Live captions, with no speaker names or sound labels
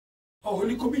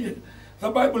Holy Communion, the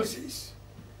Bible says,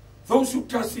 those who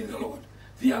trust in the Lord,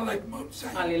 they are like Mount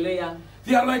Zion. Hallelujah.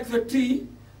 They are like the tree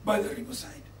by the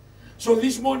riverside. So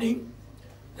this morning,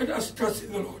 let us trust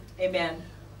in the Lord. Amen.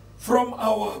 From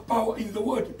our Power in the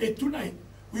Word, 8 to 9,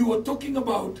 we were talking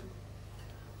about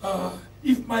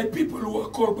if my people who are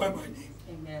called by my name,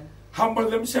 Amen, humble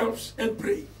themselves and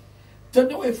pray,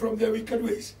 turn away from their wicked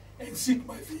ways and seek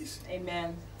my face.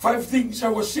 Amen. 5 things I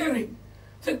was sharing,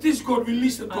 that this God will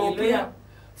listen to our prayer,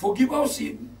 forgive our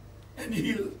sin, and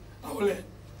heal our land.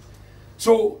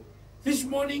 So this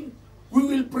morning we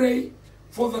will pray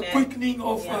for the quickening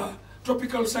of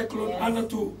tropical cyclone Anna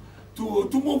to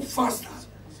move faster.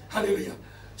 Hallelujah.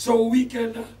 So we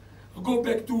can go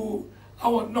back to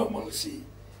our normalcy,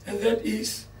 and that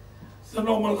is the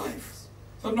normal life,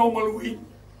 the normal wind,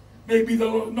 maybe the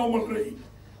normal rain,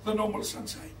 the normal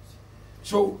sunshine.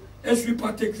 So as we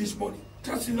partake this morning,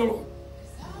 trust in the Lord.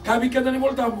 Kami kita ni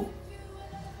moltamu.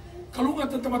 Kalunga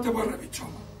tatamate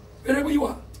barabichoma. Wherever you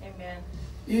are. Amen.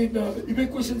 In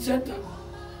evacuation center,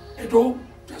 at home,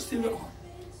 trust in the Lord.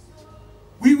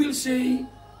 We will say,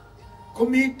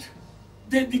 commit,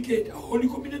 dedicate our Holy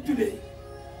Communion today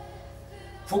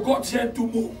for God's hand to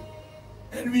move.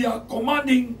 And we are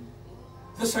commanding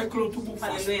the cyclone to move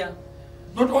faster.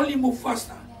 Not only move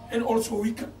faster, and also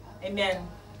weaken. Amen.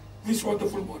 This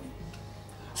wonderful morning.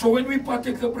 So when we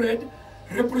partake the bread,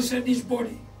 represent His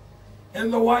body,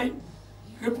 and the wine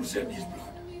represent His blood.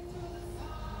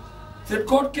 That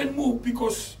God can move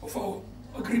because of our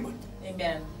agreement.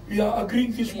 Amen. We are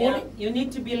agreeing this morning. You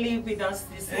need to believe with us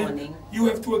this morning. You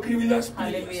have to agree with us,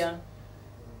 please, Hallelujah,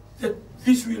 that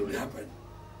this will happen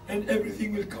and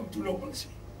everything will come to normalcy.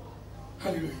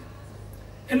 Hallelujah.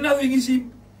 And nothing is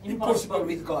impossible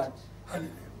with God.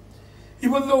 Hallelujah.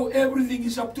 Even though everything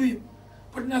is up to Him,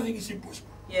 but nothing is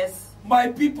impossible. Yes. My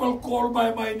people call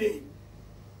by my name.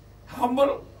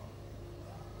 Humble,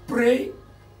 pray,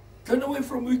 turn away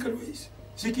from wicked ways,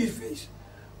 seek His face.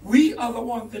 We are the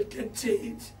ones that can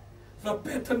change the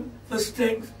pattern, the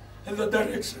strength, and the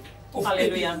direction of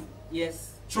Hallelujah. anything.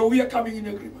 Yes. So we are coming in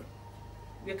agreement.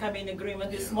 We are coming in agreement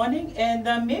this morning,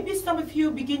 and maybe some of you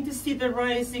begin to see the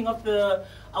rising of the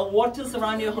waters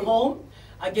around your home,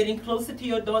 getting closer to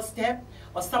your doorstep.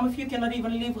 Or some of you cannot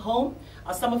even leave home.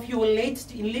 Or some of you were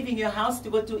late in leaving your house to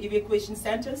go to evacuation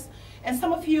centers. And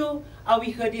some of you,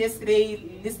 we heard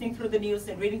yesterday, listening through the news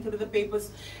and reading through the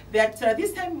papers, that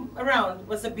this time around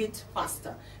was a bit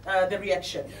faster, the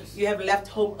reaction. Yes. You have left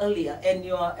home earlier, and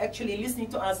you are actually listening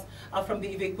to us from the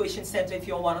evacuation center if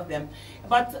you're one of them.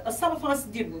 But some of us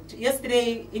didn't.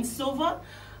 Yesterday in Silver,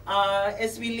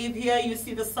 as we live here, you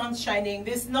see the sun shining.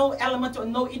 There's no element or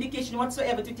no indication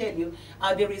whatsoever to tell you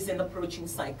there is an approaching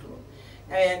cyclone.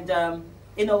 And,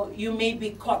 you know, you may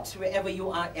be caught wherever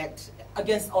you are at,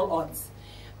 against all odds.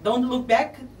 Don't look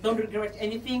back. Don't regret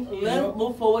anything. Learn,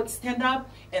 move forward, stand up,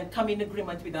 and come in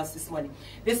agreement with us this morning.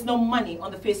 There's no money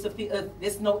on the face of the earth.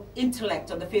 There's no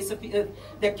intellect on the face of the earth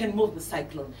that can move the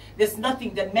cyclone. There's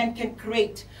nothing that man can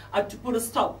create to put a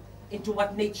stop into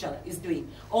what nature is doing.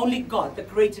 Only God, the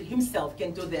Creator Himself,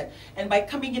 can do that. And by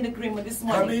coming in agreement this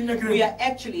morning, we are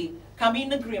actually coming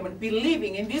in agreement,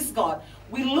 believing in this God.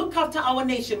 We'll look after our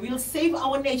nation, we'll save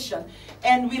our nation,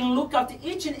 and we'll look after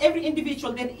each and every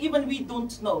individual that even we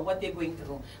don't know what they're going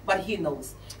through. But He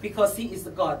knows, because He is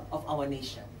the God of our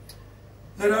nation.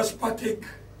 Let us partake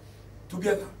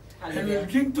together. Hallelujah. And we'll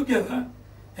drink together,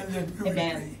 and then we will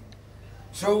pray.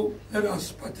 So let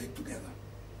us partake together.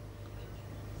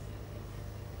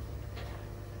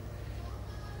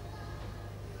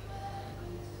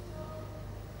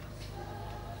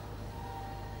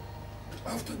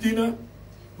 After dinner,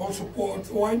 also poured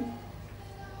the wine,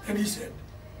 and he said,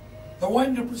 the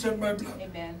wine represents my blood,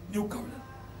 new covenant.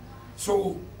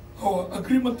 So our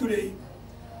agreement today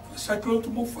for the cyclone to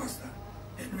move faster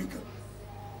and weaker.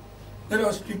 Let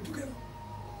us drink together.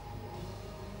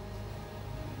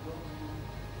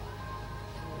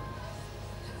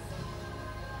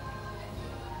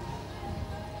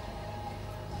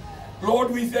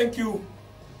 Lord, we thank you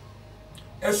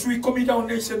as we commit our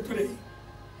nation today.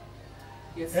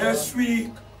 Yes, as we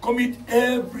commit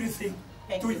everything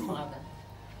to you, Father.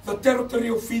 The territory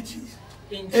of Fiji,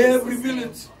 every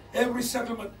village, every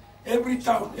settlement, every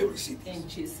town, every city. In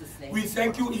Jesus' name. We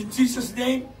thank you in Jesus'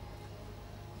 name.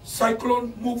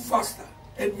 Cyclone move faster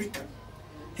and weaken.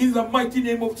 In the mighty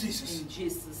name of Jesus. In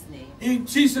Jesus' name. In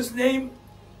Jesus' name,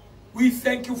 we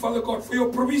thank you, Father God, for your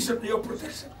provision and your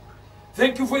protection.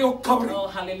 Thank you for your covering. Oh,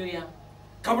 hallelujah.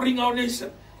 Covering our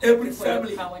nation, every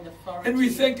family. And we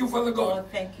thank you, Father God. Oh,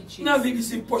 thank you, Jesus. Nothing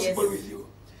is impossible with you.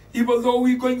 Even though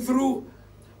we're going through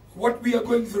what we are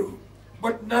going through,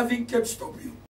 but nothing can stop you.